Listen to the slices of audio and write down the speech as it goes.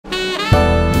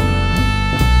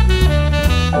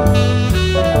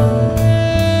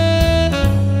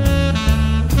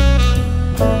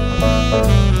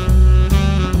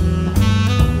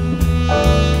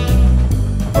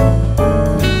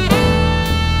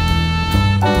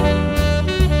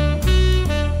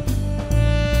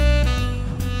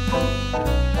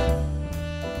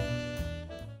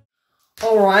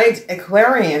right,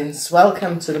 Aquarians,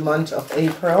 welcome to the month of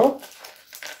April.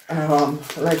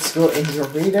 Let's go in your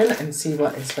reading and see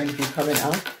what is going to be coming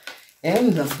up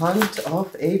in the month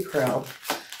of April.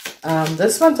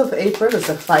 This month of April is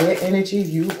a fire energy,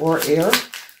 you or air.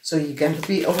 So you got to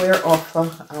be aware of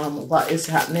what is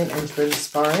happening and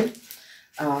transpiring,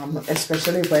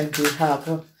 especially when we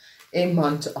have a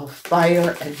month of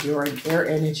fire and you're an air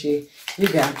energy. You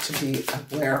got to be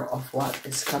aware of what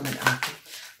is coming up.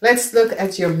 Let's look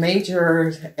at your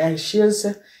major issues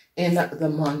in the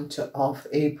month of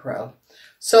April.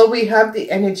 So we have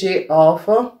the energy of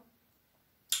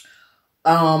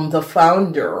the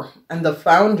founder, and the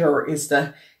founder is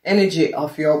the energy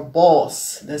of your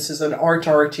boss. This is an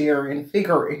authoritarian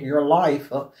figure in your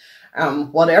life.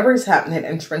 Whatever is happening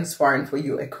and transpiring for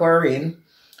you, Aquarian,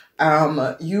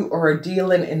 you are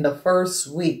dealing in the first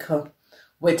week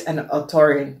with an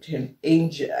authoritarian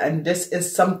angel, and this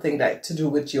is something that to do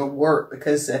with your work,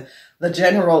 because the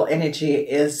general energy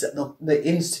is the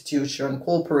institution,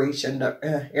 corporation,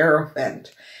 the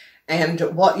hierophant, and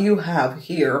what you have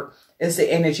here is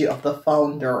the energy of the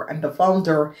founder, and the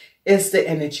founder is the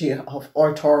energy of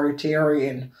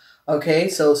authoritarian. Okay,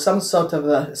 so some sort of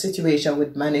a situation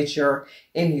with manager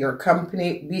in your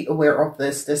company, be aware of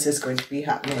this. This is going to be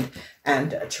happening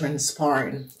and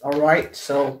transpiring. All right,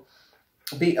 so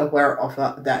be aware of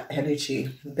that energy.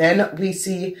 Then we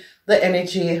see the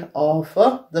energy of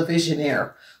the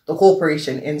visionaire, the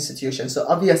corporation institution. So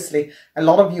obviously a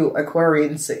lot of you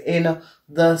Aquarians in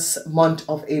this month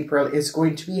of April is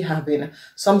going to be having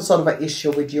some sort of an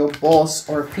issue with your boss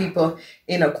or people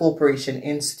in a corporation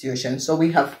institution. So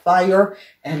we have fire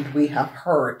and we have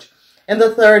hurt. In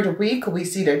the third week, we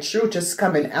see the truth is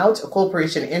coming out. A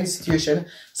corporation institution,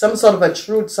 some sort of a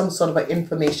truth, some sort of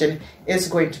information is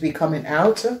going to be coming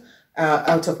out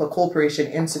of a corporation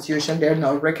institution. They're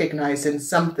now recognizing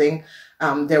something.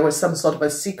 There was some sort of a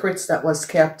secrets that was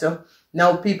kept.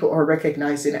 Now people are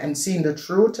recognizing and seeing the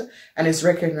truth, and is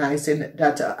recognizing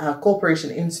that a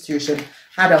corporation institution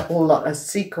had a whole lot of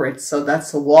secrets. So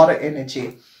that's the water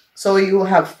energy. So you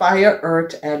have fire,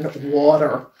 earth, and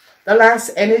water. The last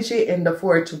energy in the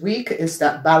fourth week is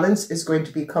that balance is going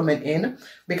to be coming in,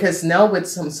 because now with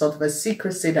some sort of a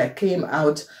secrecy that came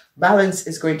out, balance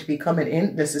is going to be coming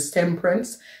in. This is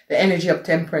temperance. The energy of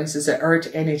temperance is the earth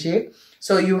energy.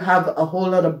 So you have a whole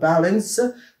lot of balance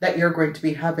that you're going to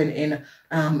be having in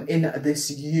this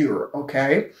year.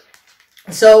 Okay.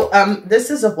 So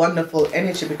this is a wonderful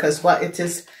energy, because what it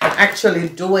is actually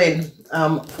doing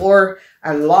for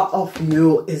a lot of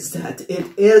you is that it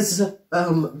is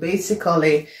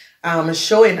basically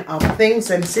showing up things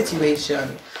and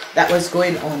situation that was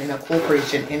going on in a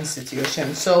corporation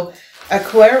institution. So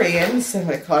Aquarians, and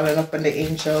we're calling up on the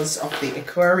angels of the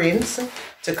Aquarians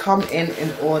to come in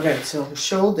order to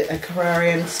show the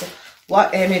Aquarians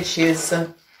what energies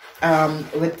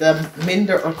with the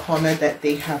Minder Arcana that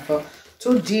they have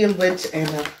to deal with in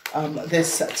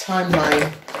this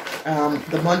timeline,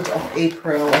 the month of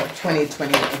April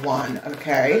 2021.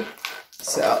 Okay,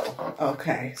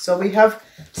 so we have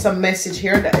some message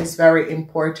here that is very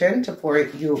important for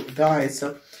you guys.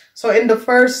 So in the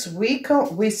first week,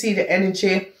 we see the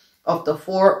energy of the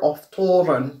Four of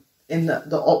Thorn in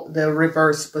the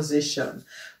reverse position.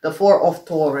 The Four of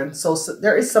Thorn. So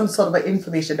there is some sort of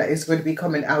information that is going to be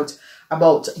coming out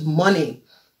about money,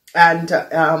 and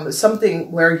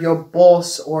something where your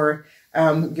boss or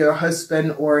your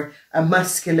husband or a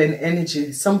masculine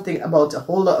energy, something about a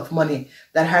whole lot of money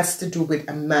that has to do with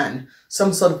a man,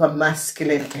 some sort of a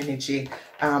masculine energy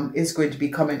is going to be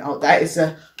coming out. That is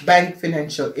a bank,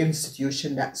 financial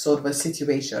institution, that sort of a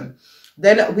situation.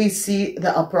 Then we see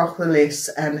the Apocalypse,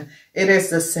 and it is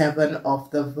the Seven of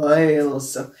the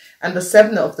Veils, and the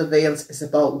Seven of the Veils is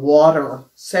about water,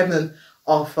 seven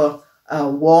of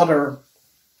water.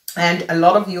 And a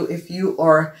lot of you, if you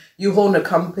own a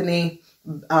company,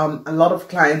 a lot of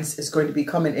clients is going to be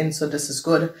coming in, so this is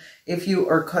good if you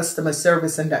are customer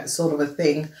service and that sort of a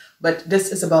thing. But this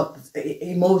is about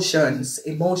emotions,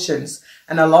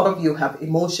 and a lot of you have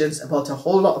emotions about a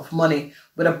whole lot of money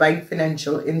with a bank,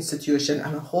 financial institution,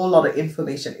 and a whole lot of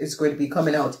information is going to be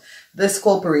coming out. This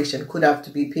corporation could have to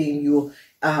be paying you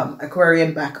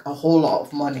Aquarian back a whole lot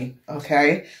of money.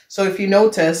 Okay, so if you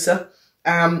notice,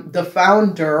 the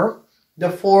founder, the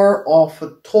Four of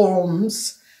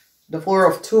Tombs. The Four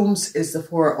of Tombs is the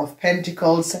Four of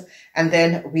Pentacles. And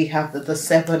then we have the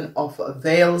Seven of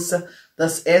Veils.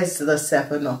 This is the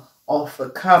Seven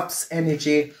of Cups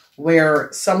energy, where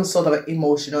some sort of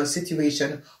emotional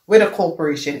situation with a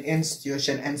corporation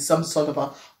institution and some sort of an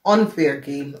unfair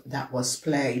game that was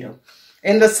played.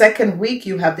 In the second week,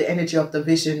 you have the energy of the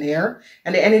visionaire.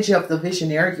 And the energy of the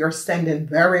visionaire, you're standing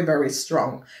very, very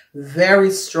strong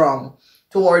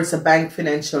towards a bank,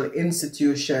 financial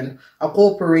institution, a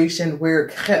corporation where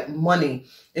kept money.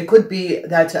 It could be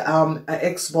that an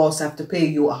ex-boss have to pay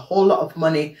you a whole lot of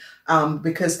money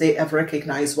because they have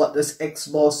recognized what this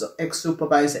ex-boss,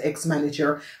 ex-supervisor,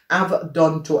 ex-manager have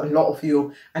done to a lot of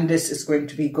you. And this is going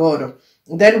to be good.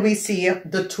 Then we see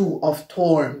the Two of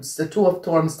Thorns. The Two of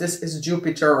Thorns, this is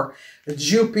Jupiter.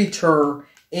 Jupiter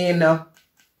in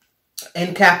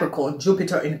Capricorn.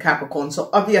 Jupiter in Capricorn. So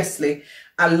obviously,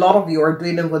 a lot of you are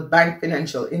dealing with bank,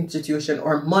 financial institution,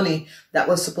 or money that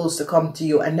was supposed to come to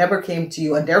you and never came to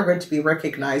you. And they're going to be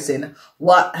recognizing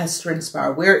what has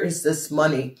transpired. Where is this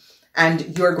money?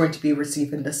 And you're going to be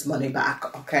receiving this money back,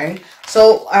 okay?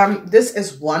 So this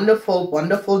is wonderful,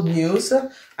 wonderful news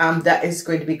that is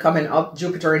going to be coming up.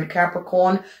 Jupiter in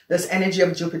Capricorn. This energy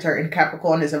of Jupiter in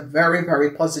Capricorn is a very,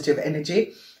 very positive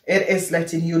energy. It is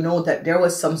letting you know that there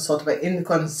was some sort of an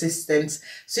inconsistent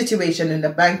situation in the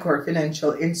bank or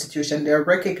financial institution. They're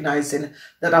recognizing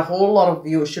that a whole lot of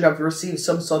you should have received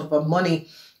some sort of a money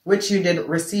which you didn't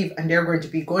receive, and they're going to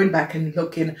be going back and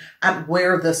looking at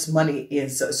where this money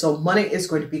is. So money is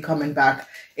going to be coming back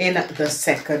in the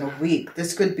second week.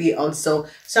 This could be also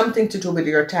something to do with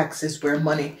your taxes, where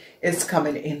money is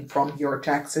coming in from your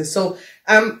taxes. So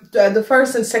the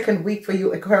first and second week for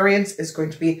you Aquarians is going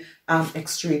to be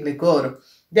extremely good.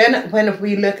 Then when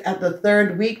we look at the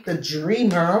third week, the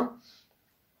dreamer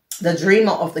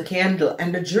of the candle,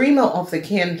 and the dreamer of the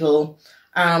candle,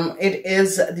 it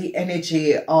is the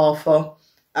energy of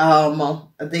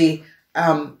the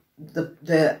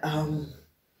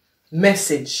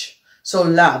message. So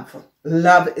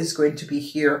love is going to be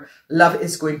here. Love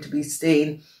is going to be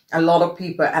staying. A lot of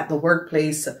people at the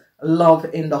workplace, love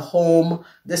in the home.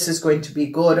 This is going to be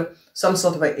good. Some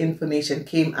sort of information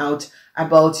came out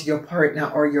about your partner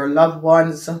or your loved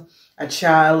ones, a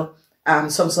child.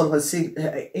 Some sort of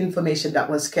information that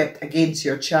was kept against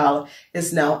your child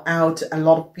is now out. A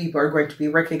lot of people are going to be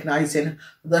recognizing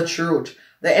the truth.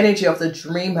 The energy of the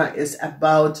dreamer is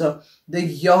about the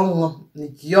young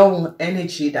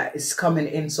energy that is coming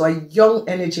in. So a young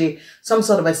energy, some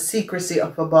sort of a secrecy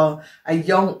of about a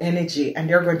young energy, and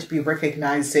they're going to be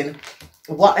recognizing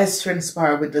what has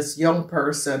transpired with this young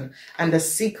person and the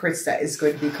secrets that is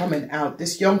going to be coming out.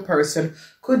 This young person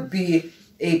could be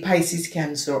a Pisces,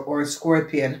 Cancer, or a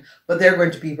Scorpion, but they're going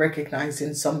to be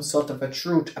recognizing some sort of a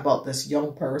truth about this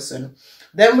young person.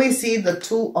 Then we see the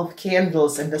Two of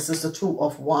Candles, and this is the Two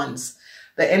of Wands.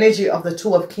 The energy of the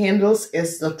Two of Candles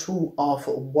is the Two of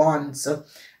Wands.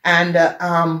 And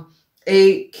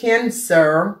a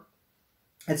Cancer,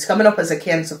 it's coming up as a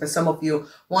Cancer for some of you,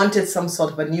 wanted some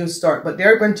sort of a new start, but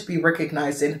they're going to be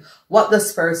recognizing what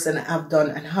this person have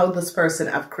done and how this person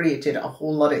have created a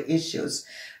whole lot of issues.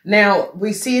 Now,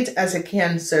 we see it as a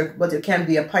Cancer, but it can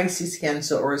be a Pisces,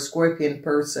 Cancer, or a Scorpion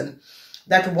person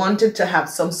that wanted to have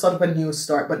some sort of a new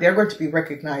start, but they're going to be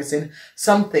recognizing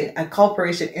something. A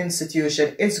corporation,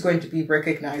 institution is going to be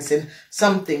recognizing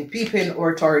something. People in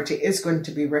authority is going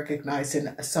to be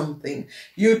recognizing something.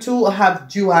 You two have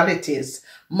dualities.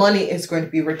 Money is going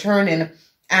to be returning,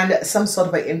 and some sort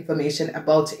of information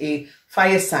about a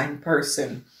fire sign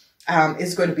person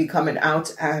is going to be coming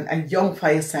out, and a young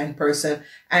fire sign person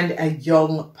and a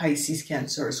young Pisces,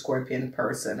 Cancer, or Scorpion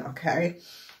person, okay?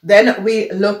 Then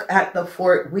we look at the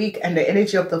fourth week, and the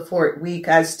energy of the fourth week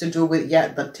has to do with,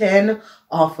 the 10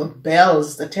 of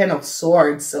bells, the 10 of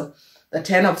swords. The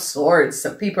 10 of swords.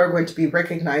 So people are going to be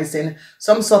recognizing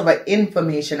some sort of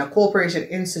information. A corporation,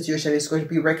 institution is going to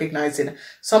be recognizing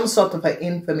some sort of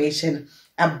information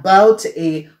about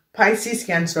a Pisces,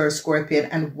 Cancer, Scorpion,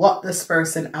 and what this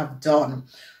person have done.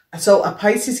 So a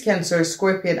Pisces, Cancer,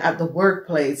 Scorpion at the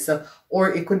workplace,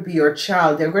 or it could be your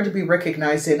child, they're going to be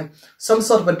recognizing some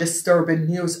sort of a disturbing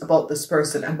news about this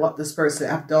person and what this person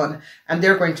have done. And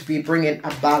they're going to be bringing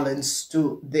a balance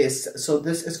to this. So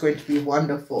this is going to be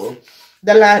wonderful.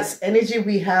 The last energy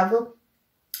we have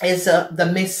is the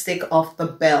mystic of the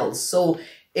bells. So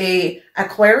a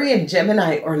Aquarian,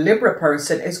 Gemini, or Libra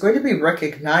person is going to be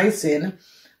recognizing,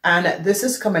 and this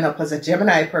is coming up as a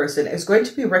Gemini person, is going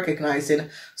to be recognizing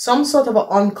some sort of an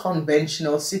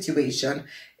unconventional situation.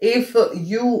 If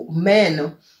you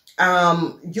men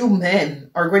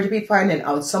are going to be finding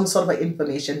out some sort of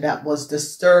information that was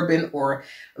disturbing or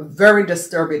very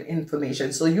disturbing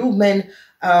information. So you men,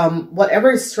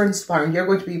 whatever is transpiring, you're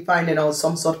going to be finding out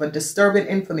some sort of a disturbing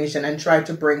information and try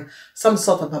to bring some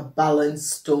sort of a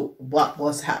balance to what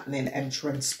was happening and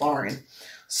transpiring.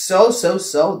 So,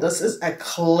 this is a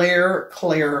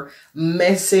clear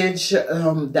message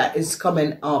that is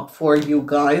coming up for you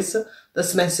guys.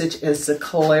 This message is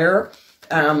clear.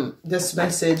 This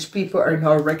message, people are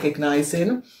now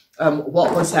recognizing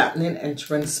what was happening and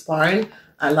transpiring.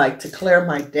 I like to clear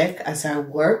my deck as I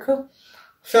work.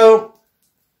 So,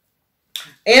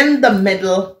 in the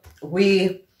middle,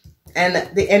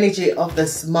 and the energy of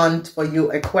this month for you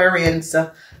Aquarians,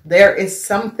 there is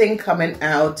something coming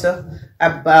out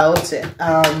about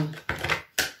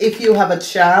if you have a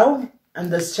child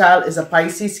and this child is a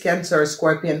Pisces, Cancer, or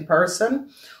Scorpion person,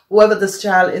 whoever this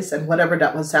child is and whatever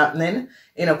that was happening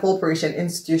in a corporation,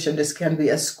 institution. This can be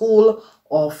a school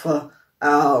of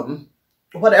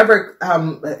whatever,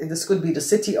 this could be the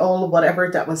city hall, whatever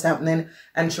that was happening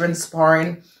and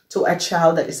transpiring to a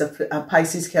child that is a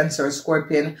Pisces, Cancer, or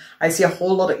Scorpion. I see a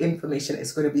whole lot of information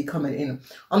is going to be coming in.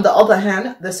 On the other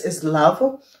hand, this is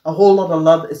love. A whole lot of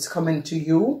love is coming to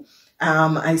you.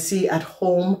 I see at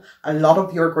home, a lot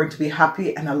of you are going to be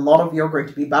happy and a lot of you are going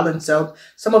to be balanced out.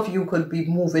 Some of you could be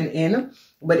moving in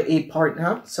with a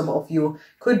partner. Some of you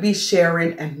could be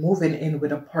sharing and moving in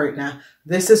with a partner.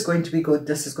 This is going to be good.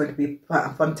 This is going to be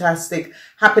fantastic.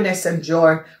 Happiness and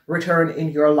joy return in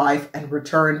your life and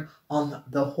return on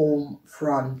the home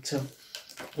front.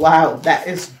 Wow, that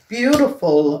is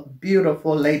beautiful,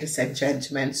 beautiful, ladies and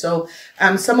gentlemen. So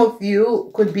some of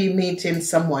you could be meeting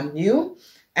someone new,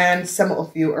 and some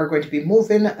of you are going to be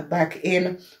moving back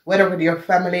in, whether with your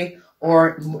family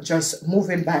or just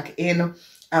moving back in,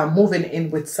 moving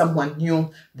in with someone new.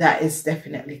 That is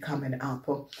definitely coming up.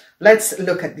 Let's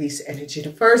look at these energy.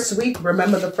 The first week,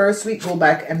 remember the first week, go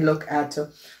back and look at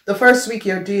the first week.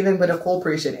 You're dealing with a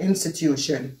corporation,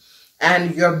 institution,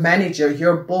 and your manager,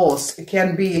 your boss. It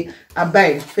can be a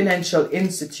bank, financial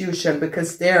institution,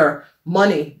 because their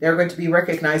money, they're going to be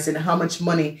recognizing how much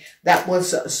money that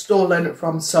was stolen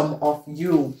from some of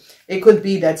you. It could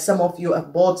be that some of you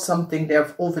have bought something,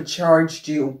 they've overcharged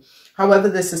you. However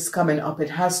this is coming up, it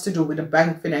has to do with a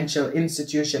bank, financial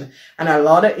institution, and a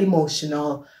lot of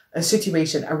emotional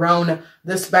situation around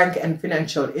this bank and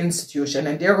financial institution.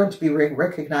 And they're going to be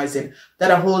recognizing that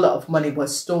a whole lot of money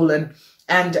was stolen,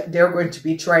 and they're going to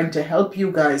be trying to help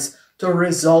you guys to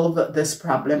resolve this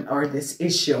problem or this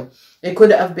issue. It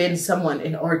could have been someone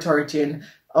in authoritarian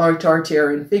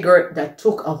figure that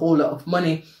took a whole lot of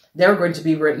money. They're going to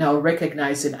be right now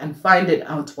recognizing and finding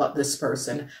out what this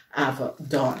person have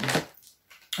done.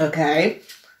 Okay.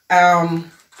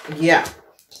 Yeah.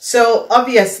 So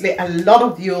obviously a lot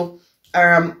of you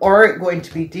are going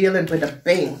to be dealing with a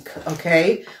bank.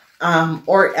 Okay.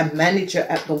 Or a manager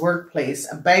at the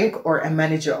workplace, a bank or a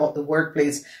manager at the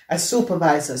workplace, a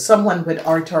supervisor, someone with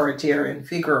authoritarian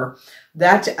figure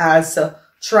that has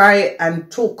tried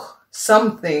and took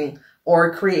something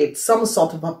or create some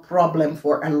sort of a problem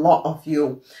for a lot of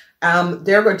you.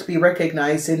 They're going to be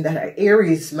recognizing that an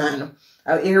Aries man,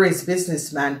 an Aries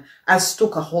businessman has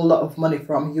took a whole lot of money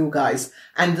from you guys,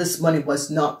 and this money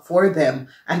was not for them,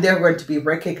 and they're going to be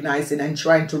recognizing and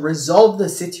trying to resolve the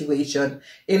situation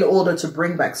in order to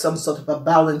bring back some sort of a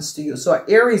balance to you. So an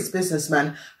Aries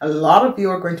businessman, a lot of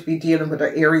you are going to be dealing with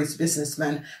an Aries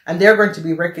businessman, and they're going to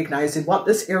be recognizing what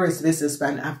this Aries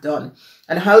businessman have done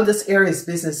and how this Aries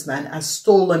businessman has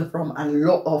stolen from a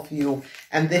lot of you.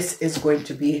 And this is going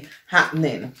to be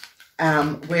happening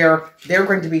where they're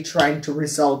going to be trying to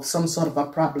resolve some sort of a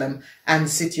problem and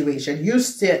situation. You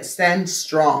stand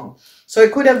strong. So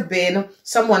it could have been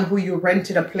someone who you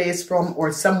rented a place from,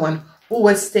 or someone who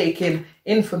was taking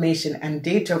information and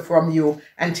data from you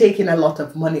and taking a lot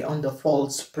of money on the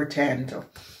false pretend.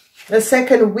 The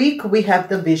second week, we have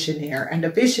the Visionaire, and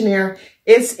the Visionaire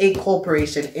is a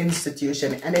corporation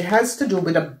institution, and it has to do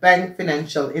with a bank,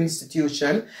 financial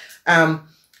institution.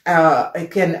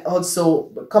 It can also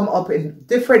come up in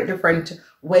different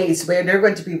ways where they're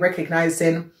going to be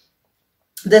recognizing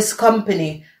this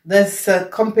company. This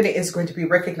company is going to be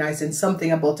recognizing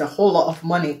something about a whole lot of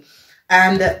money.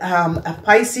 And a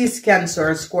Pisces,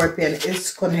 Cancer, Scorpion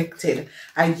is connected.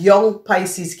 A young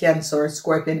Pisces, Cancer,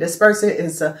 Scorpion. This person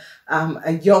is a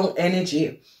young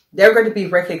energy. They're going to be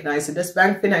recognizing, this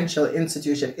bank financial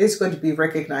institution is going to be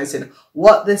recognizing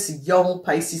what this young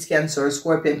Pisces, Cancer,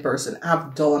 Scorpion person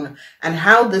have done, and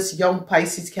how this young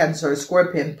Pisces, Cancer,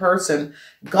 Scorpion person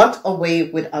got away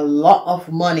with a lot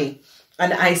of money.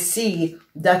 And I see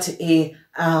that a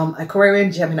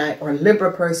Aquarian, Gemini, or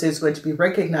Libra person is going to be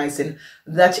recognizing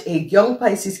that a young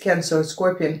Pisces, Cancer,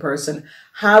 Scorpion person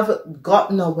have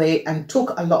gotten away and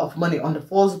took a lot of money on the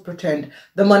false pretend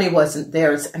the money wasn't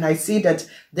theirs. And I see that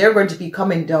they're going to be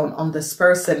coming down on this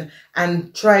person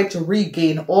and try to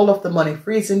regain all of the money,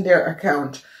 freezing their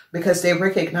account, because they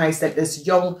recognize that this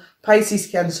young Pisces,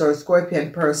 Cancer,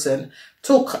 Scorpion person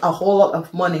took a whole lot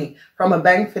of money from a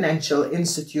bank financial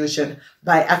institution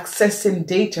by accessing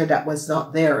data that was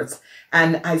not theirs.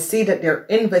 And I see that they're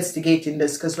investigating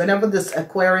this because whenever this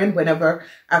whenever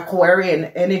Aquarian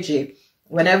energy,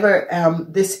 whenever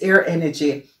this air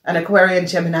energy, an Aquarian,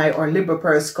 Gemini, or Libra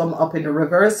person come up in the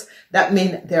reverse, that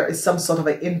means there is some sort of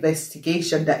an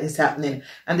investigation that is happening.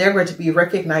 And they're going to be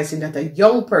recognizing that a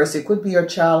young person, it could be your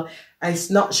child,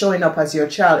 it's not showing up as your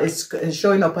child, it's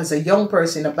showing up as a young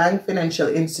person in a bank financial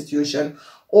institution,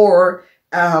 or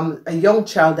a young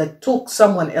child that took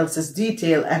someone else's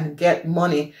detail and get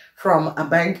money from a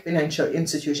bank financial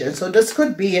institution. So this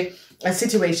could be a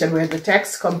situation where the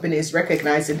tax company is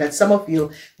recognizing that some of you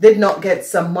did not get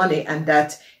some money, and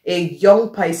that a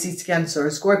young Pisces, Cancer,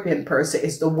 Scorpion person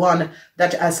is the one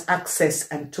that has access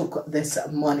and took this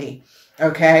money.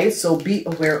 Okay, so be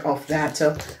aware of that.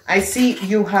 I see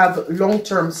you have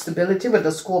long-term stability with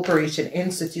this corporation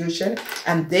institution,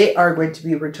 and they are going to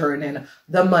be returning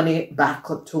the money back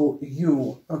to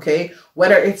you. Okay,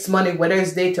 whether it's money, whether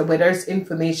it's data, whether it's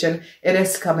information, it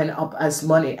is coming up as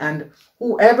money. And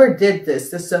whoever did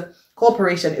this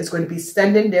corporation is going to be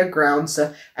standing their grounds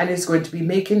and is going to be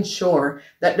making sure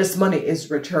that this money is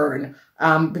returned.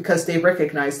 Because they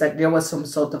recognize that there was some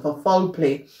sort of a foul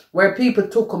play where people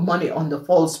took money on the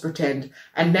false pretend,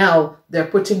 and now they're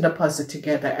putting the puzzle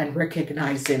together and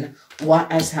recognizing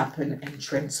what has happened and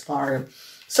transpired.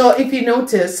 So if you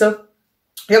notice,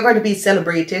 you're going to be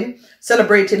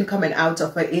celebrating coming out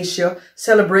of an issue,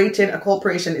 celebrating a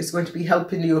corporation is going to be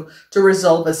helping you to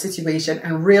resolve a situation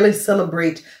and really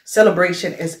celebrate.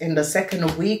 Celebration is in the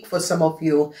second week for some of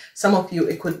you. Some of you,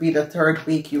 it could be the third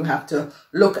week. You have to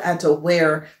look at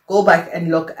go back and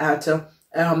look at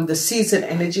the season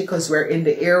energy, because we're in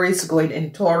the Aries going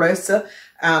in Taurus.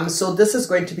 So this is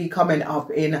going to be coming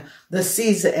up in the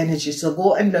season energy. So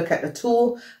go and look at the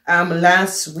two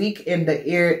last week in the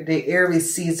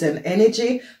Aries season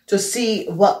energy to see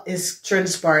what is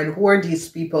transpiring. Who are these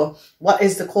people? What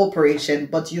is the corporation?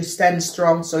 But you stand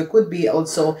strong. So it could be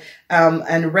also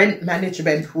and rent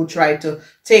management who try to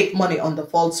take money on the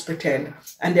false pretend,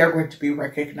 and they're going to be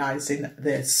recognizing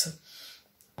this.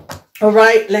 All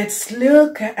right, let's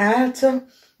look at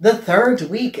the third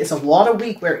week. Is a water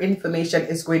week where information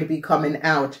is going to be coming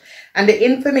out. And the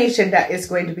information that is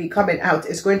going to be coming out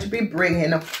is going to be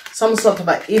bringing some sort of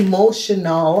an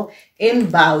emotional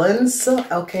imbalance.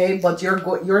 Okay, but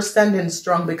you're standing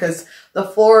strong because the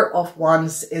Four of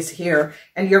Wands is here,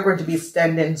 and you're going to be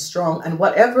standing strong. And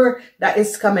whatever that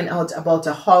is coming out about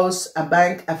a house, a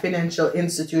bank, a financial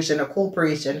institution, a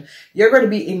corporation, you're going to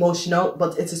be emotional,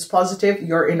 but it is positive.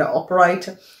 You're in the upright.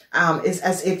 It's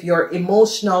as if you're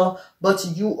emotional, but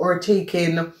you are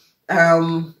taking,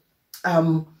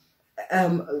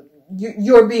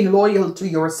 you're being loyal to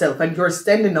yourself, and you're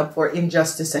standing up for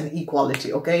injustice and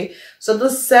equality. Okay, so the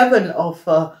Seven of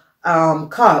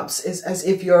Cups is as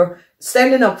if you're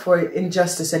standing up for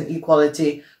injustice and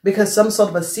equality, because some sort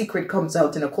of a secret comes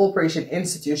out in a corporation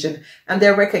institution, and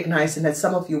they're recognizing that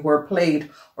some of you were played,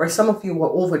 or some of you were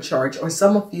overcharged, or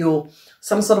some of you,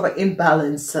 some sort of an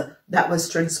imbalance that was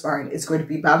transpiring is going to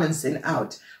be balancing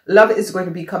out. Love is going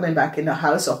to be coming back in the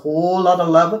house, a whole lot of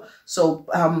love. So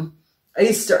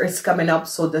Easter is coming up,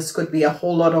 so this could be a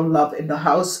whole lot of love in the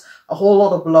house. A whole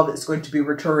lot of love is going to be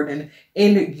returning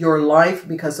in your life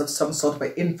because of some sort of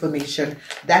information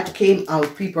that came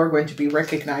out. People are going to be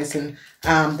recognizing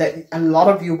that a lot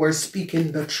of you were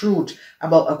speaking the truth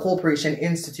about a corporation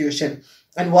institution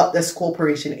and what this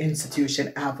corporation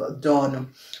institution have done.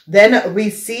 Then we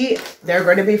see they're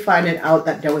going to be finding out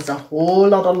that there was a whole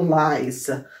lot of lies.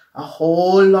 A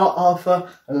whole lot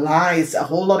of lies, a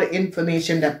whole lot of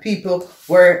information that people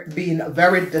were being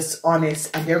very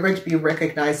dishonest, and they're going to be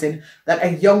recognizing that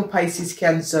a young Pisces,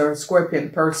 Cancer, Scorpion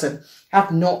person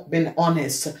have not been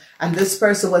honest, and this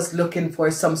person was looking for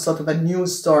some sort of a new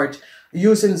start,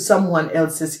 using someone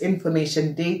else's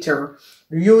information, data,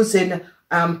 using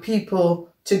people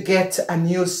to get a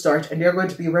new start, and they're going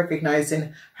to be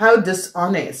recognizing how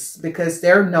dishonest, because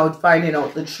they're now finding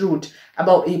out the truth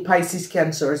about a Pisces,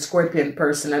 Cancer, Scorpion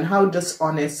person, and how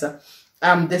dishonest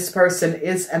this person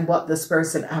is and what this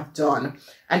person have done.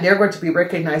 And they're going to be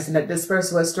recognizing that this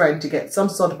person was trying to get some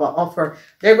sort of an offer.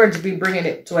 They're going to be bringing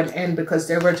it to an end, because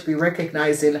they're going to be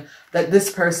recognizing that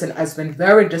this person has been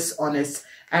very dishonest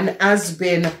and has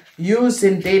been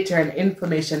using data and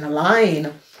information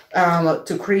lying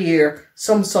to create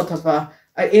some sort of a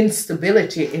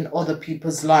instability in other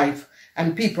people's life,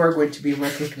 and people are going to be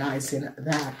recognizing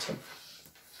that.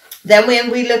 Then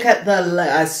when we look at the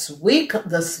last week,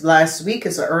 this last week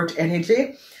is the Earth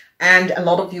energy, And a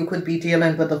lot of you could be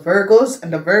dealing with the Virgos,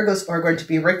 and the Virgos are going to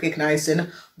be recognizing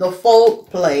the foul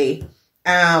play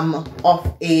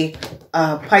of a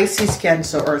Pisces,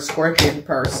 Cancer, or Scorpion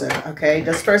person. Okay,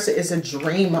 this person is a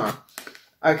dreamer.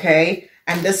 Okay,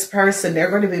 and this person,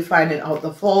 they're going to be finding out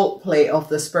the foul play of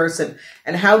this person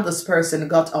and how this person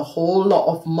got a whole lot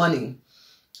of money.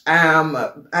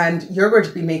 And you're going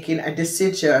to be making a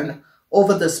decision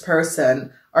over this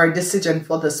person, or a decision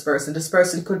for this person. This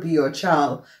person could be your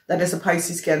child that is a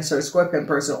Pisces, Cancer, Scorpion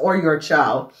person, or your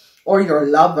child or your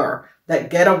lover that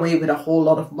get away with a whole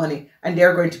lot of money, and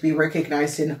they're going to be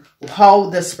recognizing how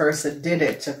this person did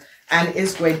it, and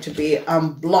is going to be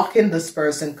blocking this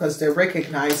person because they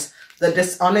recognize the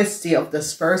dishonesty of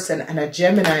this person, and a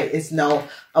Gemini is now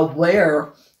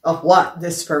aware of what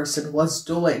this person was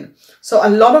doing. So a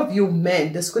lot of you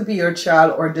men, this could be your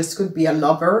child or this could be a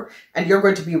lover, and you're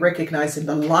going to be recognizing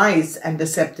the lies and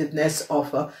deceptiveness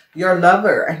of your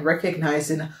lover, and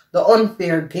recognizing the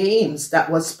unfair games that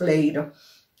was played,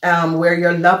 where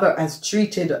your lover has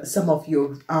treated some of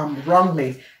you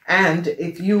wrongly. And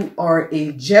if you are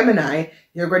a Gemini,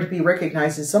 you're going to be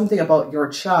recognizing something about your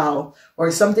child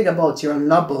or something about your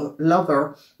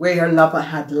lover, where your lover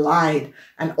had lied,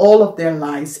 and all of their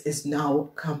lies is now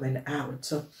coming out.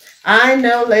 So I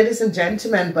know, ladies and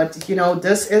gentlemen, but you know,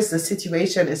 this is the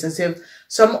situation. It's as if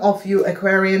some of you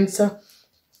Aquarians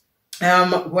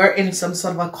were in some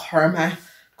sort of a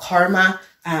karma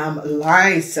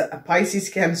lies, a Pisces,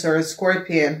 Cancer,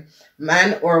 Scorpion,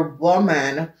 man or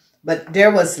woman. But there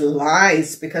was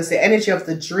lies, because the energy of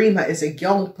the dreamer is a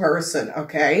young person,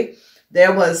 okay?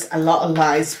 There was a lot of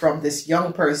lies from this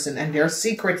young person, and their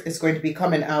secret is going to be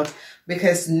coming out,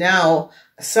 because now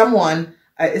someone,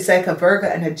 it's like a Virgo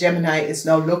and a Gemini, is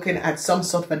now looking at some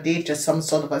sort of a date or some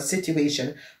sort of a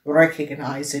situation,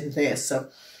 recognizing this.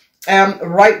 So,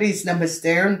 write these numbers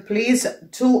down, please.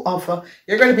 You're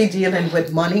going to be dealing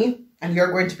with money, and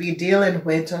you're going to be dealing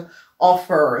with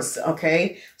offers,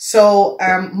 okay? So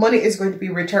money is going to be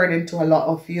returning to a lot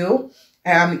of you.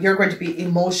 You're going to be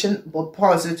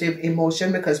positive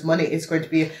emotion, because money is going to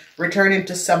be returning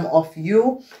to some of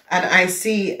you. And I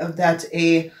see that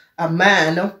a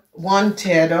man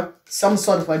wanted some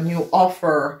sort of a new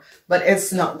offer, but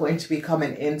it's not going to be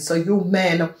coming in. So you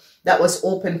men that was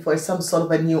open for some sort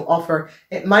of a new offer,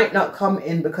 it might not come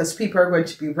in, because people are going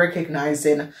to be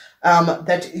recognizing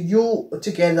that you,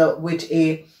 together with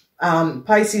a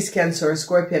Pisces, Cancer,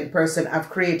 Scorpion person, have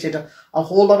created a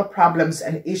whole lot of problems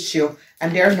and issue,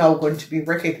 and they're now going to be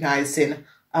recognizing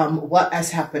what has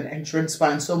happened and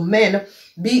transpired. So men,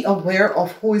 be aware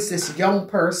of who is this young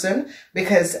person,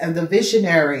 because the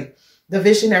visionary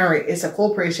is a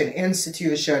corporation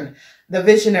institution. The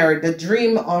visionary, the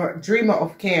dreamer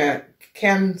of candles,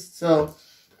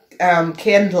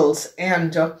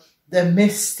 and the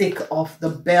mystic of the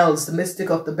bells. The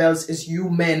mystic of the bells is you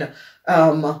men.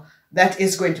 That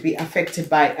is going to be affected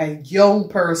by a young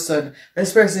person.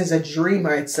 This person is a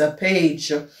dreamer. It's a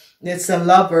page. It's a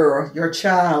lover, your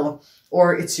child,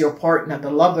 or it's your partner,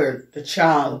 the lover, the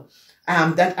child,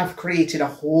 that have created a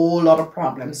whole lot of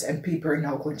problems, and people are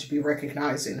now going to be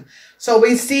recognizing. So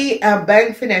we see a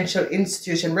bank, financial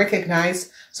institution recognize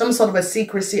some sort of a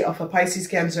secrecy of a Pisces,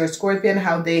 Cancer, Scorpion,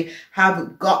 how they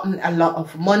have gotten a lot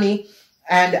of money,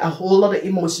 and a whole lot of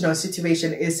emotional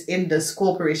situation is in this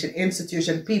corporation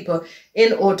institution. People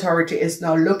in authority is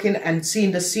now looking and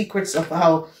seeing the secrets of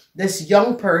how this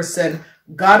young person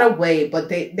got away, but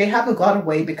they haven't got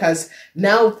away, because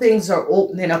now things are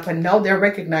opening up, and now they're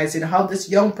recognizing how this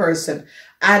young person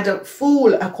had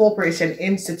fooled a corporation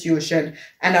institution.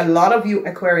 And a lot of you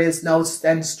Aquarius now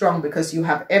stand strong, because you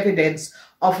have evidence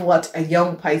of what a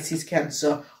young Pisces,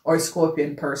 Cancer, or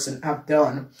Scorpion person have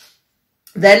done.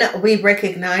 Then we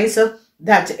recognize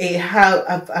that a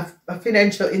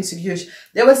financial institution,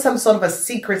 there was some sort of a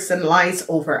secrets and lies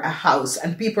over a house,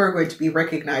 and people are going to be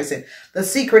recognizing the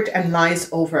secret and lies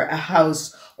over a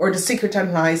house, or the secret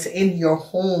and lies in your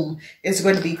home is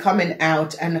going to be coming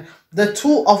out. And the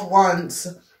Two of Wands,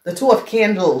 the Two of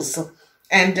Candles,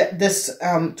 and this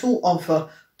Two of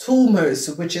tumors,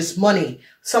 which is money,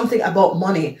 something about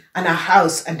money and a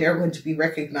house, and they're going to be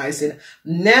recognizing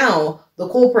now the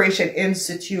corporation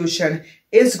institution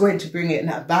is going to bring in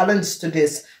a balance to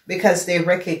this, because they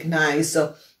recognize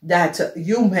that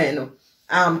you men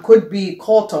could be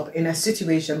caught up in a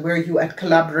situation where you had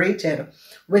collaborated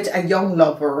with a young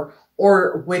lover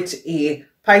or with a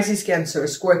Pisces, Cancer,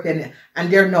 Scorpion, and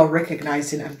they're now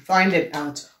recognizing and finding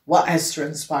out what has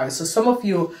transpired. So some of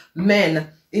you men,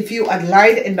 if you had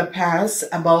lied in the past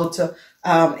about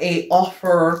a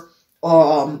offer,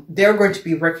 they're going to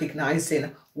be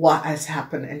recognizing what has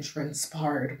happened and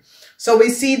transpired. So we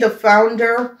see the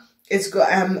founder is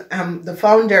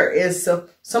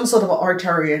some sort of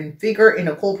authoritarian figure in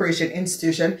a corporation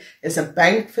institution. It's a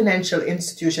bank, financial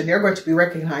institution. They're going to be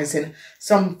recognizing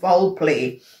some foul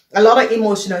play. A lot of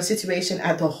emotional situation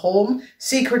at the home.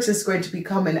 Secrets is going to be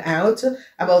coming out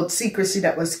about secrecy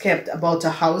that was kept about a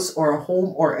house or a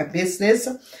home or a business.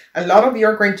 A lot of you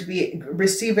are going to be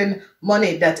receiving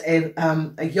money that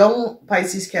a young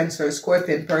Pisces, Cancer,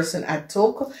 Scorpion person had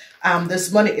took.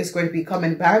 This money is going to be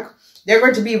coming back. They're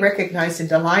going to be recognizing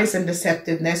the lies and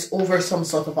deceptiveness over some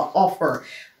sort of an offer.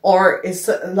 Or it's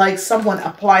like someone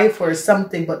applied for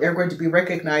something, but they're going to be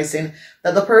recognizing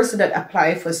that the person that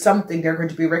applied for something, they're going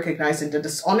to be recognizing the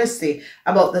dishonesty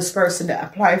about this person that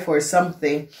applied for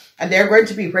something. And they're going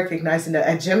to be recognizing that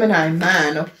a Gemini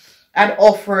man had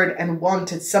offered and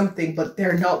wanted something, but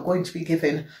they're not going to be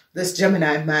giving this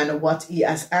Gemini man what he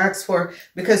has asked for,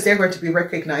 because they're going to be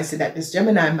recognizing that this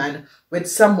Gemini man with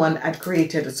someone had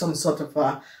created some sort of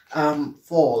a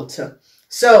fault.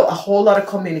 So a whole lot of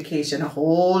communication, a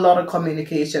whole lot of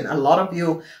communication, a lot of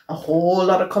you, a whole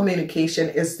lot of communication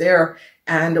is there.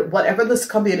 And whatever this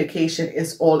communication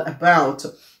is all about,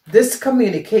 this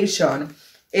communication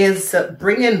is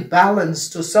bringing balance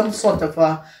to some sort of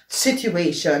a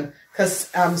situation, because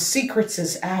secrets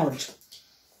is out.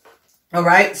 All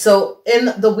right. So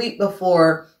in the week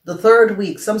before, the third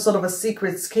week, some sort of a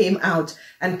secrets came out,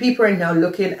 and people are now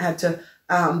looking at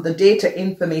the data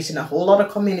information, a whole lot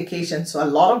of communication. So a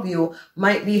lot of you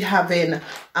might be having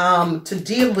to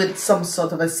deal with some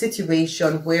sort of a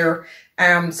situation where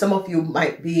some of you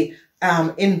might be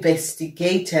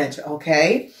investigated,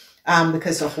 okay?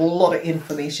 Because a whole lot of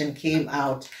information came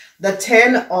out. The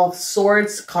 10 of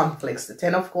Swords, conflicts. The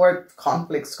 10 of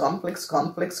conflicts,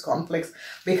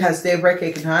 because they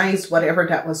recognize whatever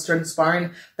that was transpiring,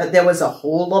 that there was a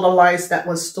whole lot of lies that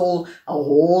was told, a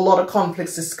whole lot of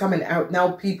conflicts is coming out.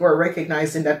 Now people are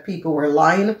recognizing that people were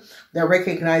lying. They're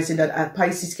recognizing that a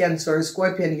Pisces, Cancer,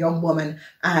 Scorpion young woman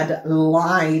had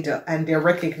lied, and they're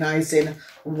recognizing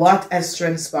what has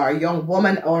transpired. Young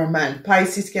woman or man,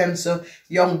 Pisces, Cancer,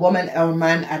 young woman or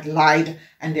man had lied,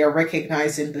 and they're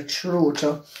recognizing the truth.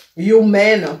 You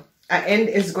men, an end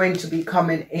is going to be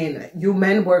coming in. You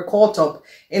men were caught up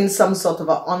in some sort of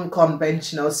an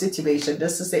unconventional situation.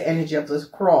 This is the energy of the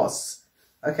cross,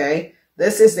 okay?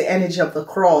 This is the energy of the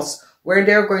cross, where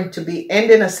they're going to be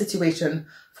ending a situation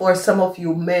for some of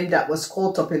you men that was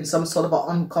caught up in some sort of an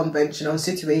unconventional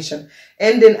situation,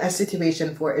 ending a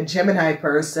situation for a Gemini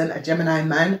person, a Gemini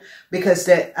man, because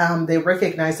they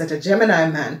recognize that a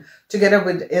Gemini man, together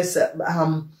with his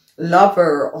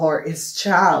lover or his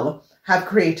child, have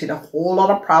created a whole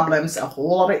lot of problems, a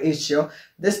whole lot of issue.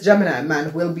 This Gemini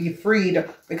man will be freed,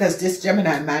 because this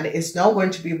Gemini man is now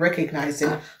going to be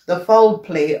recognizing the foul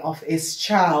play of his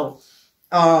child,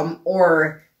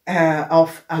 or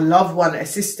of a loved one, a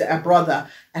sister, a brother,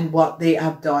 and what they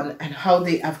have done and how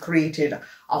they have created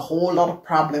a whole lot of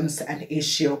problems and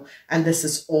issue. And this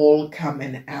is all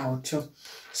coming out.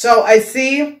 So I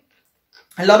see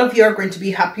a lot of you are going to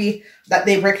be happy that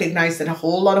they recognize that a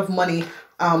whole lot of money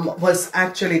was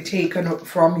actually taken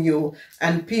from you,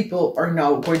 and people are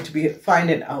now going to be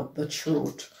finding out the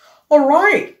truth. All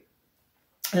right,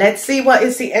 let's see what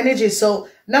is the energy. So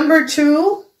number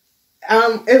 2,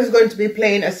 it is going to be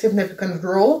playing a significant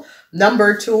role.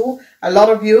 Number 2, a lot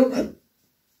of you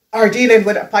are dealing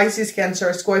with a Pisces,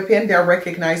 Cancer, Scorpion. They're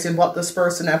recognizing what this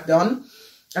person have done.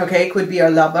 Okay, it could be a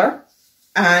lover,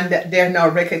 and they're now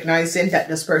recognizing that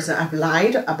this person have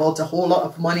lied about a whole lot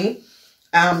of money.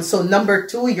 So number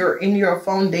 2, you're in your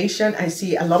foundation. I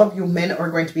see a lot of you men are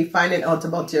going to be finding out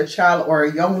about your child or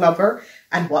a young lover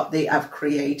and what they have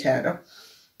created.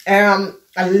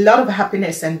 A lot of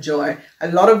happiness and joy.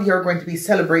 A lot of you are going to be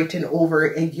celebrating over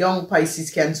a young Pisces,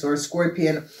 Cancer,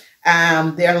 Scorpion.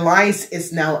 Their lies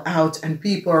is now out, and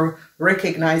people are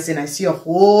recognizing. I see a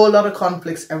whole lot of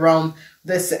conflicts around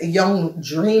this young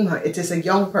dreamer. It is a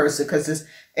young person, because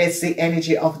it's the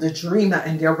energy of the dreamer,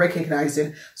 and they're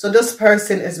recognizing. So this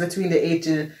person is between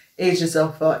the ages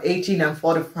of 18 and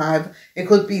 45. It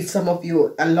could be some of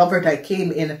you, a lover that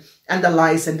came in, and the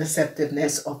lies and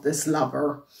deceptiveness of this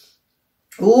lover.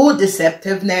 Ooh,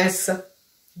 deceptiveness.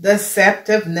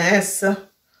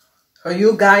 So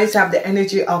you guys have the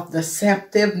energy of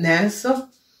deceptiveness.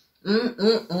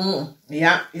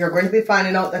 Yeah, you're going to be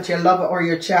finding out that your lover or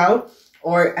your child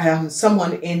or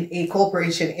someone in a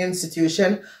corporation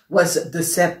institution was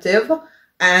deceptive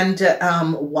and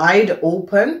wide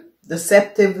open.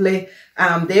 Deceptively,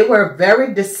 they were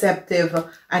very deceptive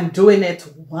and doing it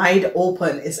wide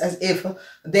open. It's as if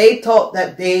they thought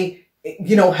that they,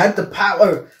 you know, had the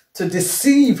power to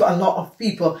deceive a lot of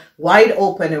people wide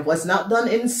open. It was not done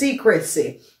in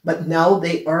secrecy, but now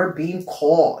they are being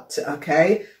caught.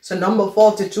 Okay, so number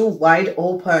 42, wide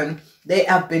open. They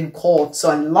have been caught.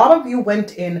 So a lot of you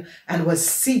went in and was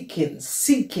seeking,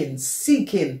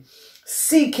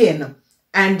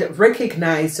 and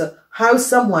recognize how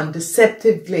someone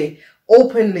deceptively,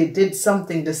 openly did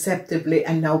something deceptively,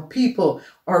 and now people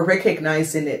are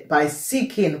recognizing it by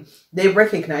seeking. They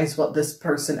recognize what this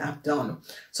person have done.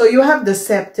 So you have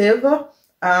deceptiveness,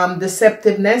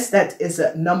 that is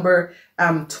number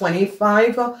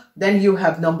 25. Then you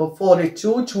have number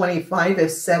 42. 25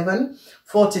 is 7,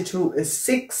 42 is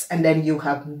 6, and then you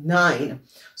have 9.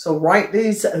 So write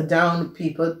these down,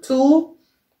 people.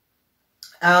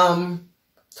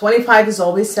 25 is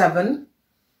always 7,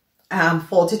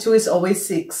 42 is always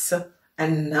 6,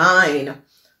 and 9.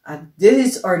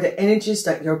 These are the energies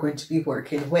that you're going to be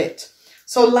working with.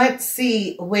 So let's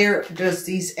see, where does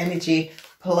these energy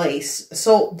place?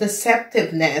 So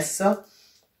deceptiveness.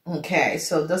 Okay,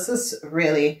 so this is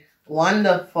really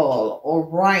wonderful. All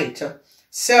right.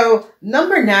 So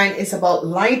number 9 is about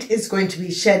light is going to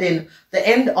be shedding the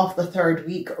end of the 3rd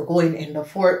week or going in the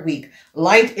 4th week.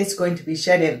 Light is going to be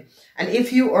shedding. And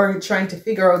if you are trying to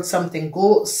figure out something,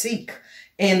 go seek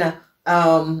in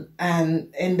and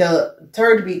in the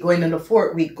 3rd week, going in the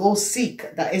 4th week, go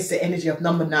seek. That is the energy of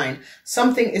number 9.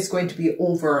 Something is going to be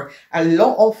over. A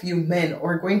lot of you men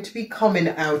are going to be coming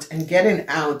out and getting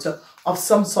out of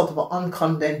some sort of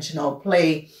unconventional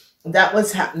play that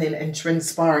was happening and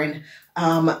transpiring.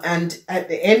 And at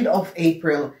the end of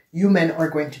April, you men are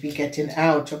going to be getting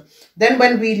out. Then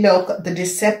when we look, the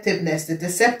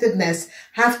deceptiveness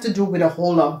have to do with a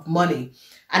whole lot of money.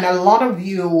 And a lot of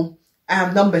you,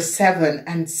 number 7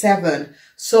 and 7.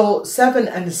 So 7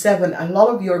 and 7, a lot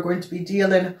of you are going to be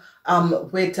dealing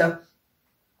with a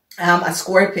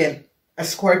Scorpion.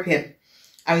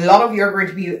 A lot of you are going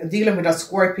to be dealing with a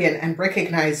Scorpion and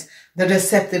recognize the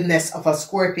deceptiveness of a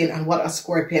Scorpion and what a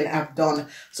Scorpion have done.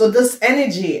 So this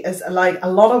energy is like a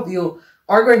lot of you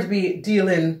are going to be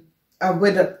dealing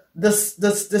with this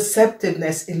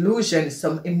deceptiveness, illusion,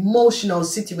 some emotional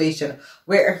situation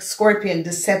where a Scorpion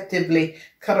deceptively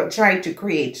tried to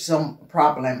create some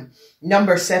problem.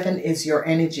 Number 7 is your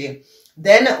energy.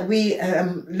 Then we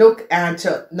look at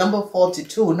number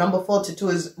 42. Number 42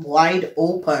 is wide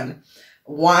open.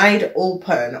 Wide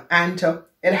open, and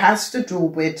it has to do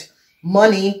with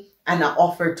money and an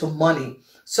offer to money.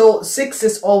 So 6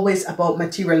 is always about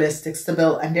materialistic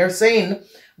stability, and they're saying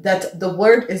that the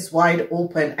word is wide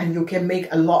open and you can make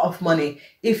a lot of money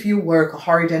if you work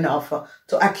hard enough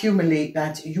to accumulate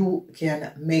that. You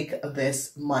can make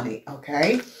this money,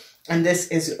 okay? And this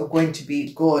is going to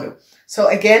be good. So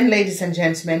again, ladies and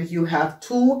gentlemen, you have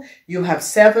 2, you have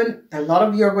 7. A lot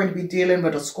of you are going to be dealing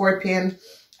with a Scorpion.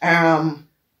 7,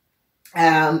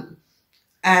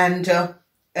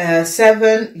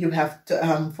 you have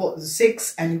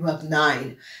 6, and you have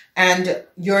 9, and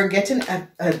you're getting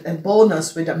a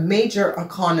bonus with a major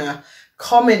arcana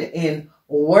coming in,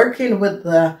 working with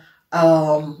the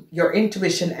your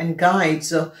intuition and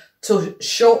guides to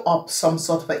show up some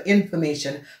sort of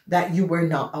information that you were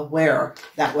not aware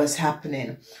that was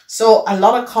happening. So a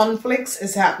lot of conflicts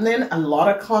is happening, a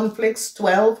lot of conflicts.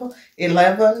 12,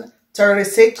 11,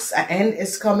 36, an end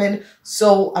is coming.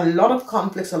 So a lot of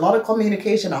conflicts, a lot of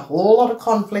communication, a whole lot of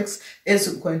conflicts is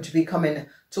going to be coming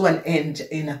to an end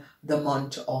in the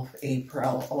month of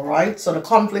April. All right. So the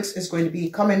conflicts is going to be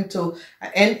coming to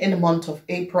an end in the month of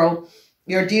April.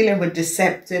 You're dealing with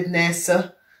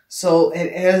deceptiveness. So it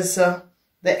is the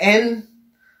end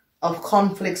of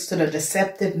conflicts to the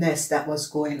deceptiveness that was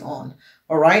going on.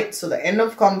 All right. So the end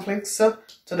of conflicts to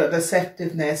the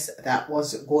deceptiveness that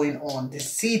was going on.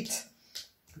 Deceit.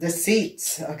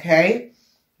 Okay.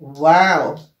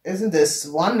 Wow. Isn't this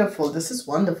wonderful? This is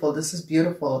wonderful. This is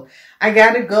beautiful. I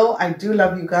gotta go. I do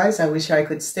love you guys. I wish I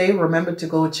could stay. Remember to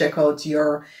go check out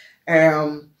your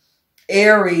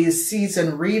Aries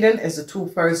season reading. Is the 2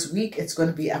 first week. It's going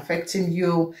to be affecting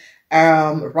you.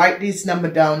 Write these number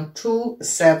down: 2,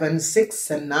 7,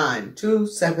 6, and 9. 2,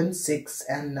 7, 6,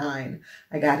 and 9.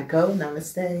 I gotta go.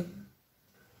 Namaste.